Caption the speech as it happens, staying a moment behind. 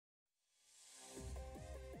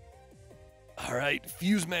All right,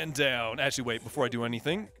 Fuse Man down. Actually, wait, before I do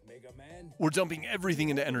anything, we're dumping everything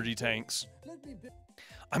into energy tanks.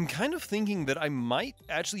 I'm kind of thinking that I might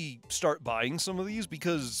actually start buying some of these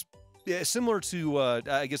because, yeah, similar to,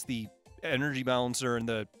 I guess, the energy balancer and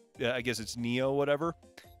the, I guess it's Neo, whatever.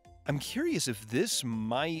 I'm curious if this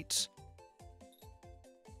might,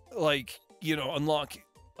 like, you know, unlock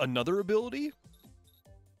another ability.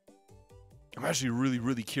 I'm actually really,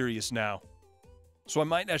 really curious now. So I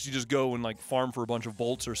might actually just go and, like, farm for a bunch of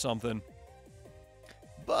bolts or something.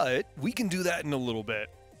 But we can do that in a little bit.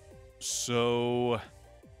 So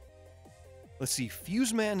let's see.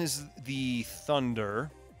 Fuse Man is the thunder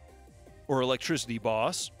or electricity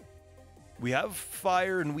boss. We have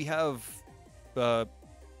fire and we have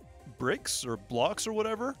bricks or blocks or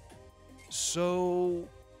whatever. So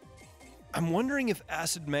I'm wondering if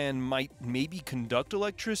Acid Man might maybe conduct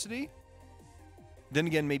electricity. Then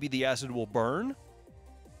again, maybe the acid will burn.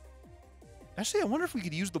 Actually, I wonder if we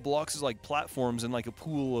could use the blocks as like platforms in like a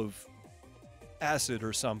pool of acid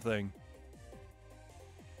or something.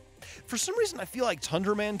 For some reason, I feel like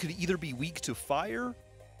Tundra Man could either be weak to fire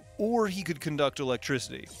or he could conduct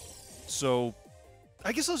electricity. So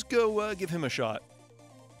I guess let's go give him a shot.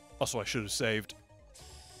 Also, I should have saved.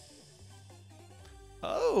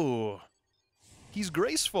 Oh, he's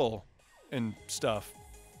graceful and stuff.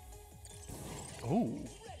 Oh.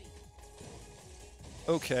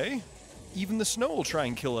 Okay. Even the snow will try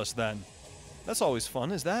and kill us then. That's always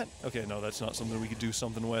fun, is that? Okay, no, that's not something we could do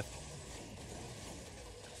something with.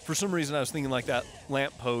 For some reason, I was thinking like that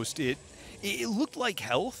lamppost, it looked like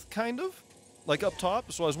health, kind of, like up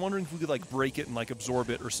top, so I was wondering if we could like break it and like absorb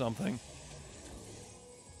it or something.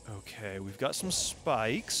 Okay, we've got some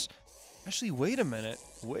spikes. Actually, wait a minute.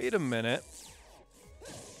 Wait a minute.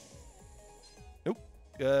 Nope.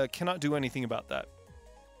 Cannot do anything about that.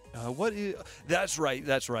 What is... That's right,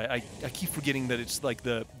 that's right. I keep forgetting that it's like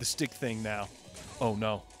the stick thing now. Oh,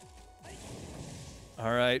 no.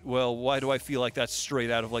 Alright, well, why do I feel like that's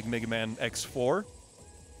straight out of like Mega Man X4?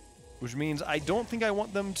 Which means I don't think I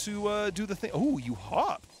want them to do the thing... Oh, you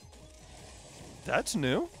hop! That's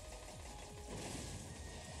new.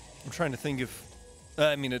 I'm trying to think if...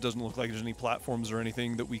 I mean, it doesn't look like there's any platforms or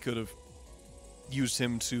anything that we could have used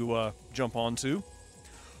him to jump onto.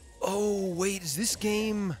 Oh, wait, is this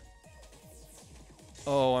game...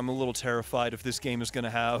 Oh, I'm a little terrified if this game is going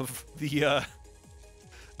to have the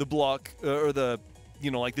block, or the,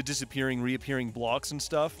 you know, like the disappearing, reappearing blocks and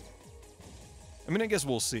stuff. I mean, I guess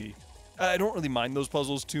we'll see. I don't really mind those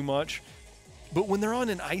puzzles too much, but when they're on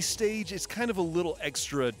an ice stage, it's kind of a little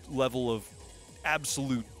extra level of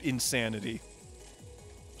absolute insanity.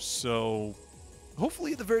 So,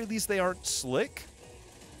 hopefully at the very least they aren't slick.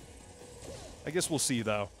 I guess we'll see,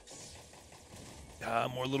 though.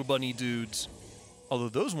 More little bunny dudes. Although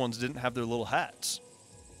those ones didn't have their little hats.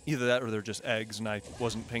 Either that or they're just eggs, and I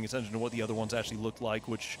wasn't paying attention to what the other ones actually looked like,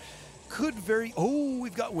 which could very... Oh,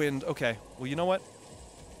 we've got wind. Okay, well, you know what?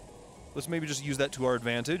 Let's maybe just use that to our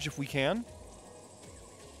advantage if we can.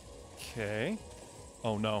 Okay.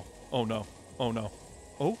 Oh, no. Oh, no. Oh, no.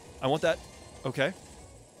 Oh, I want that. Okay.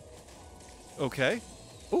 Okay.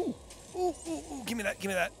 Ooh. Ooh, ooh, ooh. Give me that. Give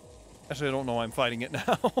me that. Actually, I don't know why I'm fighting it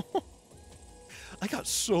now. I got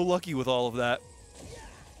so lucky with all of that.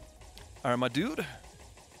 All right, my dude.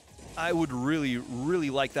 I would really,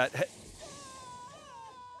 really like that.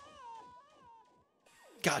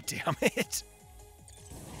 God damn it.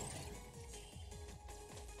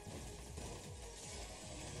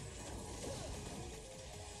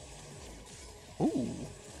 Ooh.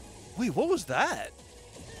 Wait, what was that?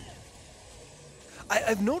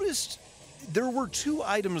 I've noticed there were two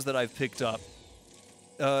items that I've picked up.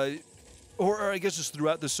 Or I guess just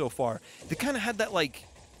throughout this so far. They kind of had that, like...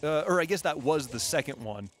 or I guess that was the second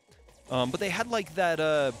one. But they had, like, that,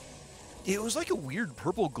 it was like a weird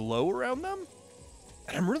purple glow around them.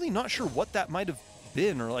 And I'm really not sure what that might have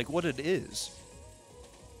been or, like, what it is.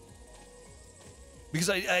 Because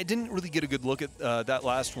I didn't really get a good look at that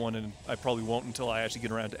last one, and I probably won't until I actually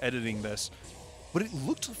get around to editing this. But it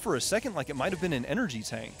looked for a second like it might have been an energy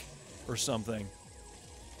tank or something.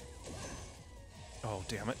 Oh,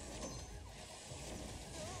 damn it.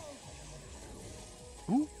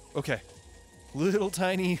 Ooh, okay. Little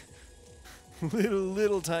tiny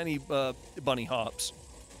bunny hops.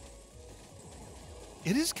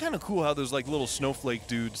 It is kind of cool how those, like, little snowflake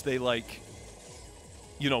dudes, they, like,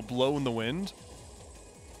 you know, blow in the wind.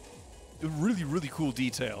 A really, really cool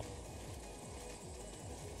detail.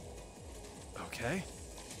 Okay.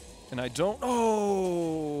 And I don't...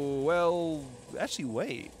 Oh, well, actually,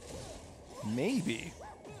 wait. Maybe.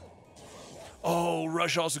 Oh,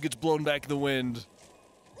 Rush also gets blown back in the wind.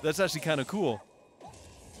 That's actually kind of cool.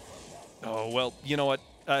 Oh, well, you know what?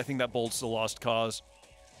 I think that bolt's a lost cause.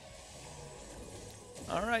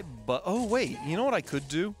 All right, but... Oh, wait. You know what I could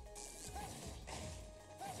do?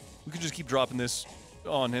 We could just keep dropping this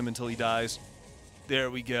on him until he dies.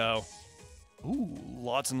 There we go. Ooh,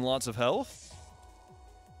 lots and lots of health.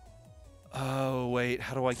 Oh, wait.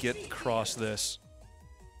 How do I get across this?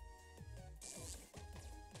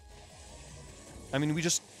 I mean, we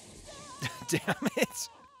just... Damn it.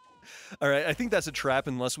 All right, I think that's a trap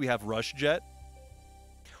unless we have Rush Jet.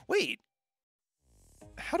 Wait.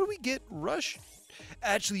 How do we get Rush?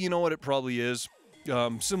 Actually, you know what it probably is?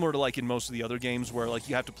 Similar to like in most of the other games where like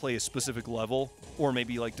you have to play a specific level or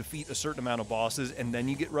maybe like defeat a certain amount of bosses and then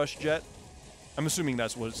you get Rush Jet. I'm assuming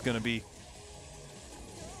that's what it's going to be.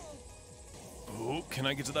 Oh, can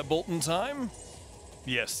I get to that bolt in time?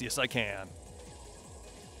 Yes, yes I can.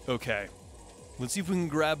 Okay. Let's see if we can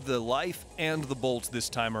grab the life and the bolt this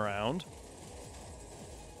time around.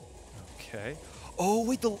 Okay. Oh,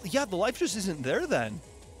 wait, the life just isn't there then.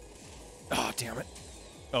 Oh, damn it.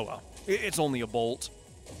 Oh, well. It's only a bolt.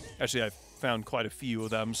 Actually, I've found quite a few of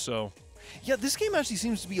them, so... Yeah, this game actually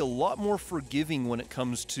seems to be a lot more forgiving when it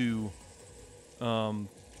comes to... oh,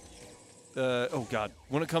 God.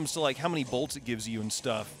 When it comes to, like, how many bolts it gives you and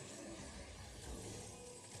stuff.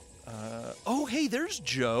 Oh, hey, there's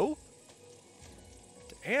Joe.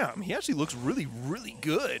 Damn, he actually looks really, really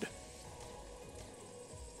good.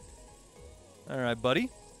 All right,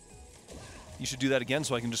 buddy. You should do that again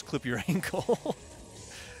so I can just clip your ankle.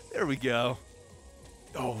 There we go.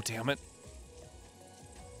 Oh, damn it.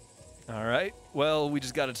 All right. Well, we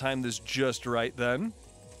just got to time this just right then.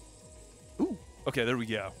 Ooh. Okay, there we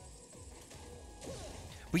go.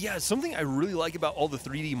 But yeah, something I really like about all the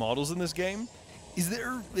 3D models in this game is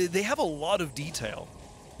they have a lot of detail.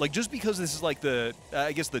 Like, just because this is like the,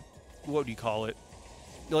 I guess the, what do you call it?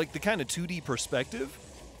 Like the kind of 2D perspective,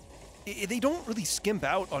 they don't really skimp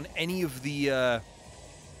out on any of the,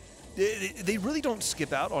 they really don't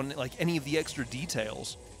skip out on like any of the extra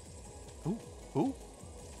details. Ooh, ooh,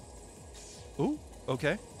 ooh,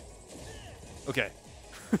 okay. Okay.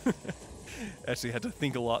 Actually had to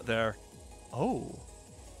think a lot there. Oh.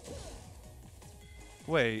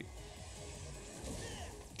 Wait.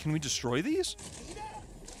 Can we destroy these?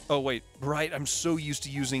 Oh, wait. Right, I'm so used to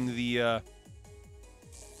using the,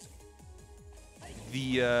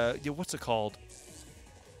 yeah, what's it called?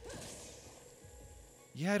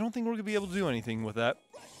 Yeah, I don't think we're going to be able to do anything with that.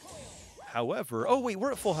 However... Oh, wait,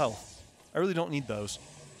 we're at full health. I really don't need those.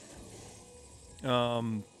 Yeah,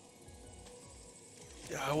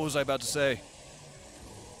 what was I about to say?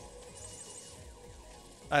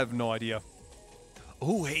 I have no idea.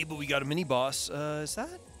 Oh, hey, but we got a mini-boss. Is that...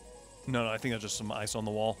 No, I think that's just some ice on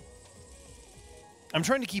the wall. I'm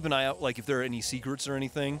trying to keep an eye out, like, if there are any secrets or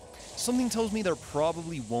anything. Something tells me there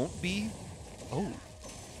probably won't be. Oh.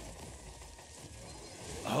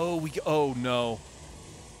 Oh, oh, no.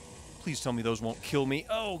 Please tell me those won't kill me.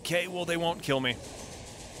 Okay, well, they won't kill me.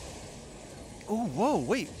 Oh, whoa,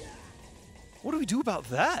 wait. What do we do about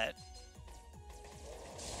that?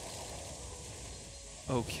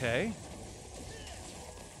 Okay.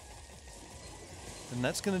 And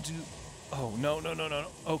that's gonna do... Oh, no.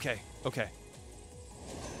 Okay. Okay.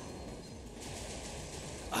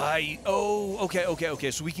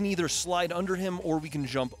 So we can either slide under him or we can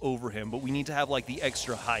jump over him, but we need to have, like, the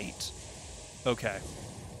extra height. Okay.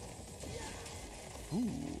 Ooh.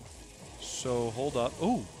 So, hold up.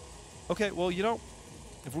 Ooh. Okay, well, you know,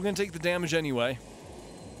 if we're gonna take the damage anyway...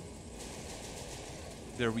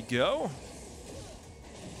 There we go.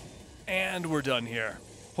 And we're done here.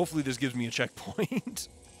 Hopefully this gives me a checkpoint.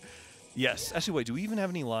 Yes. Actually, wait, do we even have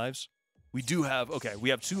any lives? We do have... Okay, we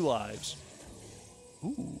have 2 lives.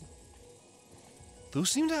 Ooh. Those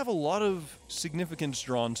seem to have a lot of significance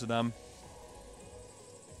drawn to them.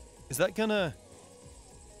 Is that gonna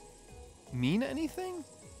mean anything?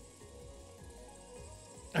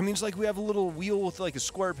 I mean, it's like we have a little wheel with like a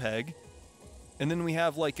square peg, and then we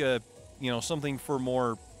have like a, you know, something for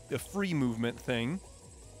more a free movement thing,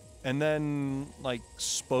 and then like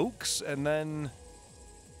spokes, and then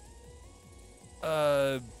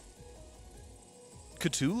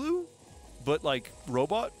Cthulhu? But, like,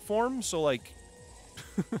 robot form, so, like,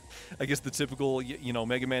 I guess the typical, you know,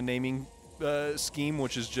 Mega Man naming scheme,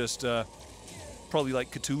 which is just probably, like,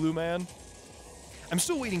 Cthulhu Man. I'm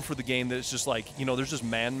still waiting for the game that it's just, like, you know, there's just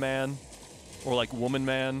Man, or, like, Woman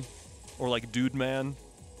Man, or, like, Dude Man,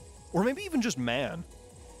 or maybe even just Man.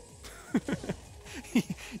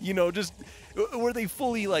 You know, just, were they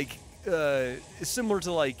fully, like, similar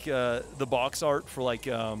to, like, the box art for, like,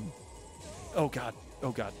 oh, God.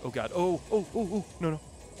 Oh, no.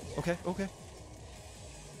 Okay, okay.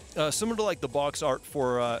 Similar to, like, the box art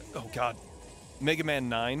for, oh, God, Mega Man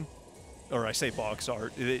 9. Or I say box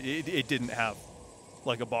art. It didn't have,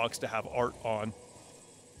 like, a box to have art on.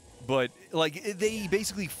 But, like, they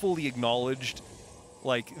basically fully acknowledged,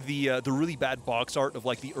 like, the really bad box art of,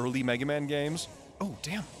 like, the early Mega Man games. Oh,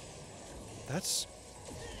 damn. That's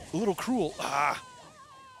a little cruel. Ah.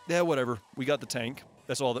 Yeah, whatever. We got the tank.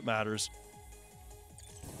 That's all that matters.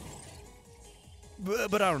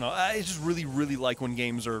 But I don't know. I just really, really like when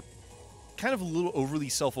games are kind of a little overly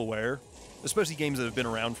self-aware, especially games that have been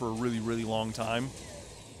around for a really, really long time.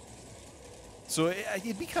 So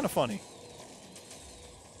it'd be kind of funny.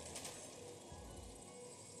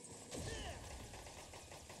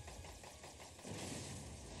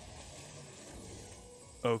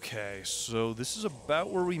 Okay, so this is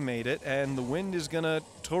about where we made it, and the wind is gonna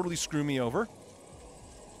totally screw me over.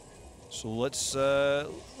 So let's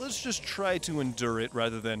just try to endure it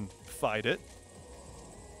rather than fight it.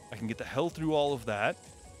 I can get the hell through all of that.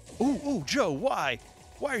 Ooh, Joe, why?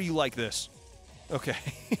 Why are you like this? Okay.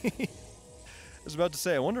 I was about to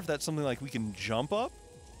say, I wonder if that's something like we can jump up?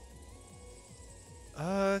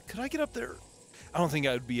 Could I get up there? I don't think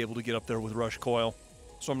I would be able to get up there with Rush Coil,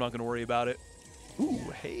 so I'm not going to worry about it.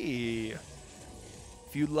 Ooh, hey.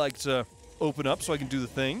 If you'd like to open up so I can do the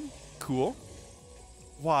thing, cool.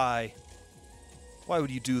 Why? Why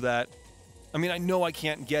would you do that? I mean, I know I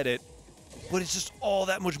can't get it, but it's just all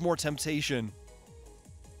that much more temptation.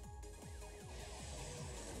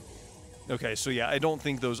 Okay, so yeah, I don't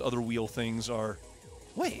think those other wheel things are...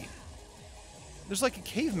 Wait. There's like a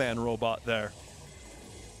caveman robot there.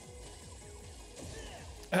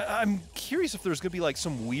 I'm curious if there's going to be like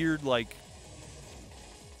some weird, like...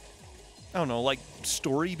 I don't know, like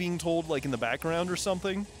story being told like in the background or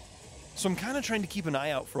something. So I'm kind of trying to keep an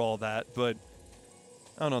eye out for all that, but...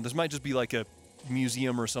 I don't know, this might just be like a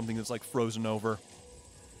museum or something that's like frozen over.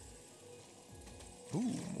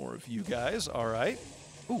 Ooh, more of you guys, alright.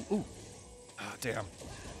 Ooh. Ah, damn.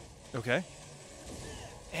 Okay.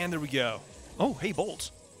 And there we go. Oh, hey,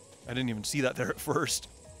 bolts. I didn't even see that there at first.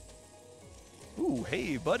 Ooh,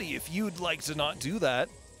 hey, buddy, if you'd like to not do that.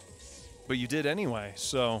 But you did anyway,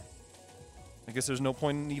 so... I guess there's no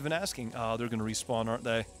point in even asking. Oh, they're gonna respawn, aren't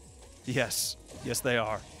they? Yes. Yes, they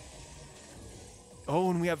are.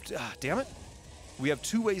 Oh, and we have... damn it. We have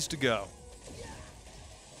 2 ways to go.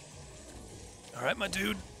 Alright, my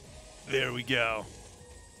dude. There we go.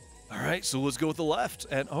 Alright, so let's go with the left.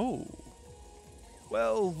 And, oh.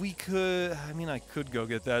 Well, we could... I mean, I could go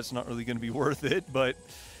get that. It's not really going to be worth it, but...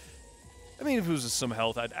 I mean, if it was just some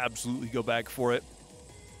health, I'd absolutely go back for it.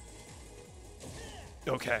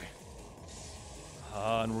 Okay.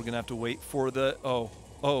 And we're going to have to wait for the... Oh,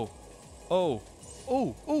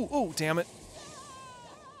 damn it.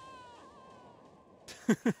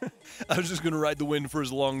 I was just going to ride the wind for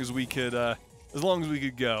as long as we could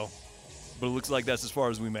go. But it looks like that's as far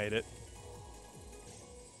as we made it.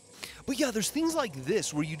 But yeah, there's things like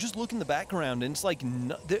this where you just look in the background and it's like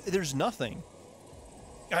there's nothing.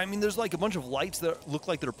 I mean, there's like a bunch of lights that look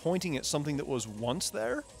like they're pointing at something that was once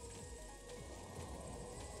there.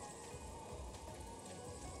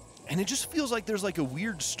 And it just feels like there's like a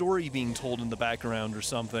weird story being told in the background or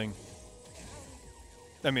something.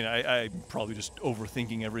 I mean, I'm probably just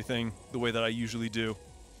overthinking everything the way that I usually do.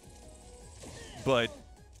 But,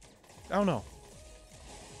 I don't know.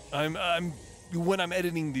 When I'm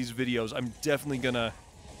editing these videos, I'm definitely gonna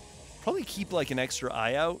probably keep like an extra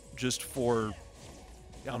eye out just for,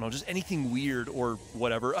 I don't know, just anything weird or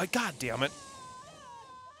whatever. God damn it.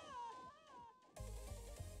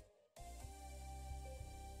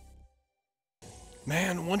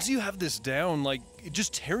 Man, once you have this down, like,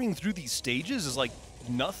 just tearing through these stages is like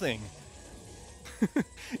nothing.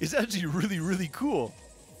 It's actually really, really cool.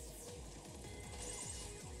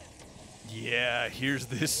 Yeah, here's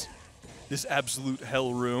this absolute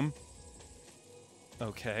hell room.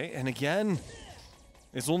 Okay, and again,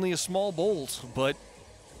 it's only a small bolt, but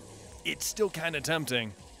it's still kind of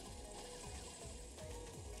tempting.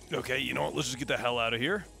 Okay, you know what? Let's just get the hell out of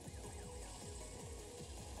here.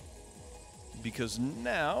 Because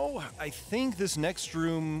now, I think this next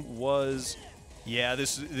room was... Yeah,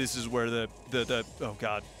 this is where the oh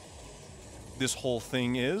god, this whole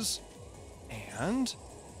thing is. And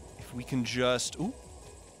if we can just... Ooh.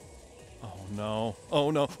 Oh no. Oh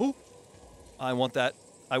no. Ooh. I want that.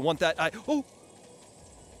 I want that. Oh.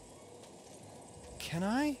 Can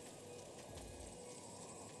I?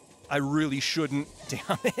 I really shouldn't.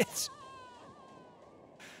 Damn it.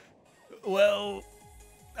 Well,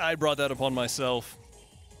 I brought that upon myself.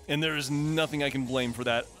 And there is nothing I can blame for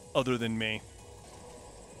that other than me.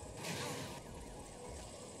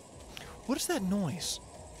 What is that noise?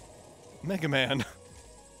 Mega Man.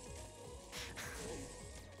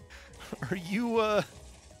 Are you,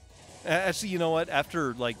 actually, you know what?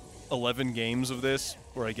 After, like, 11 games of this,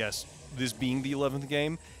 or I guess this being the 11th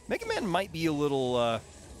game, Mega Man might be a little,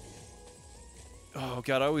 oh,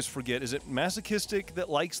 God, I always forget. Is it masochistic that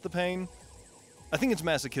likes the pain? I think it's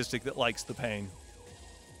masochistic that likes the pain.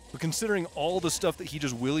 But considering all the stuff that he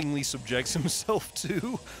just willingly subjects himself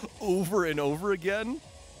to over and over again,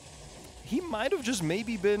 he might have just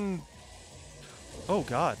maybe been... Oh,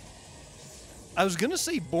 God. I was gonna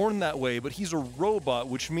say born that way, but he's a robot,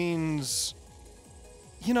 which means...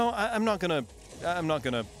 You know, I'm not gonna... I'm not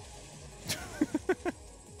gonna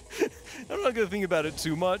think about it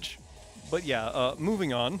too much. But yeah,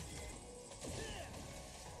 moving on.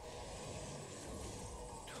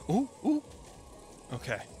 Ooh, ooh.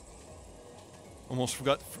 Okay. Almost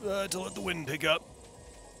forgot to let the wind pick up.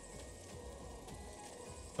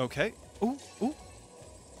 Okay. Ooh, ooh.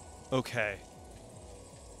 Okay.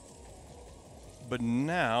 But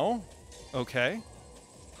now... Okay.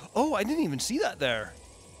 Oh, I didn't even see that there.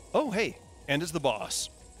 Oh, hey. And it's the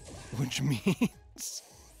boss. Which means...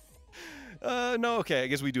 no, okay, I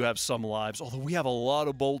guess we do have some lives. Although we have a lot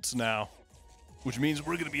of bolts now. Which means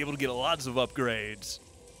we're going to be able to get lots of upgrades.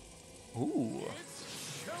 Ooh.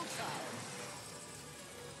 It's showtime.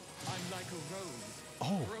 I'm like a rose.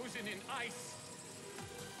 Oh. Frozen in ice.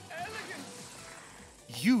 Elegance.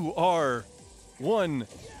 You are one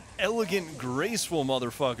elegant, graceful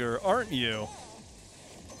motherfucker, aren't you?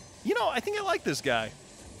 You know, I think I like this guy.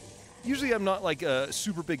 Usually I'm not, like, a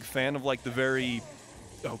super big fan of, like, the very...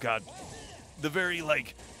 Oh, God. The very,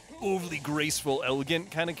 like, overly graceful,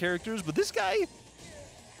 elegant kind of characters. But this guy,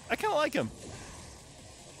 I kind of like him.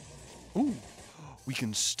 Ooh. We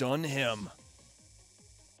can stun him.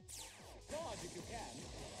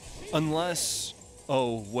 Unless...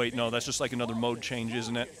 Oh, wait, no, that's just, like, another mode change,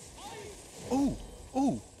 isn't it? Ooh.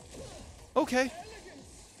 Ooh. Okay.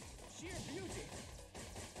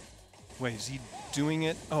 Wait, is he doing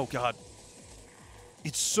it? Oh, God.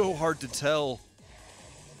 It's so hard to tell,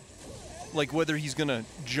 like, whether he's gonna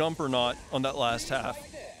jump or not on that last half.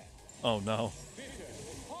 Oh, no.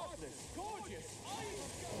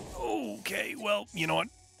 Okay, well, you know what?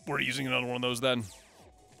 We're using another one of those then.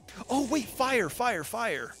 Oh, wait, fire, fire,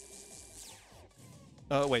 fire.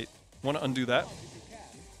 Wait. Want to undo that?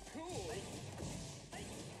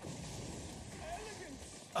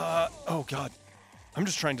 Oh, God. I'm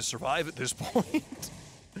just trying to survive at this point.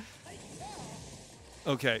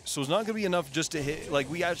 Okay, so it's not going to be enough just to hit... Like,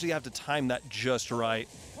 we actually have to time that just right.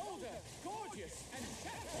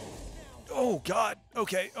 Oh, God.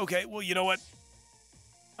 Okay, okay. Well, you know what?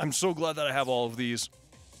 I'm so glad that I have all of these.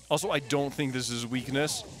 Also, I don't think this is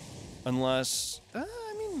weakness. Unless... I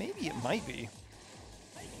mean, maybe it might be.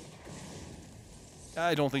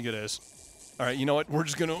 I don't think it is. All right, you know what? We're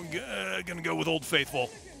just gonna go with Old Faithful.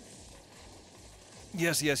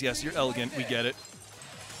 Yes, yes, yes. You're elegant. We get it.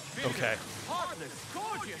 Okay.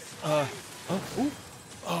 Oh, ooh.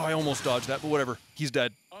 Oh, I almost dodged that, but whatever. He's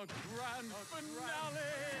dead. A grand finale.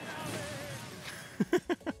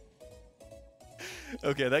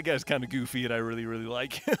 Okay, that guy's kind of goofy, and I really, really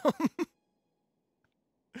like him.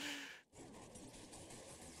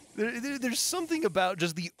 There's something about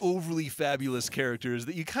just the overly fabulous characters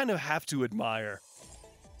that you kind of have to admire.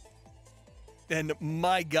 And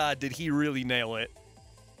my God, did he really nail it.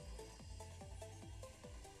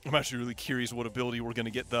 I'm actually really curious what ability we're going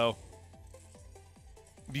to get, though.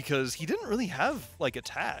 Because he didn't really have, like,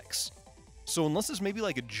 attacks. So unless it's maybe,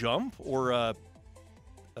 like, a jump or a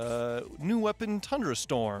new weapon, Tundra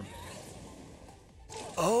Storm.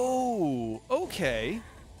 Oh, okay.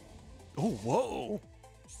 Oh, whoa.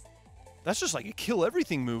 That's just like a kill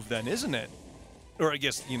everything move then, isn't it? Or I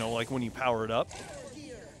guess, you know, like when you power it up.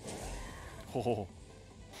 Oh.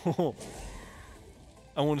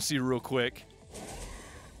 I want to see it real quick.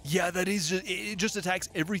 Yeah, that is just, it just attacks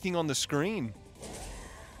everything on the screen.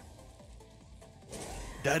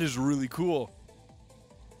 That is really cool.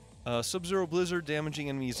 Sub-Zero Blizzard, damaging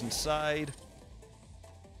enemies inside.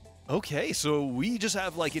 Okay, so we just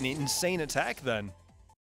have like an insane attack then.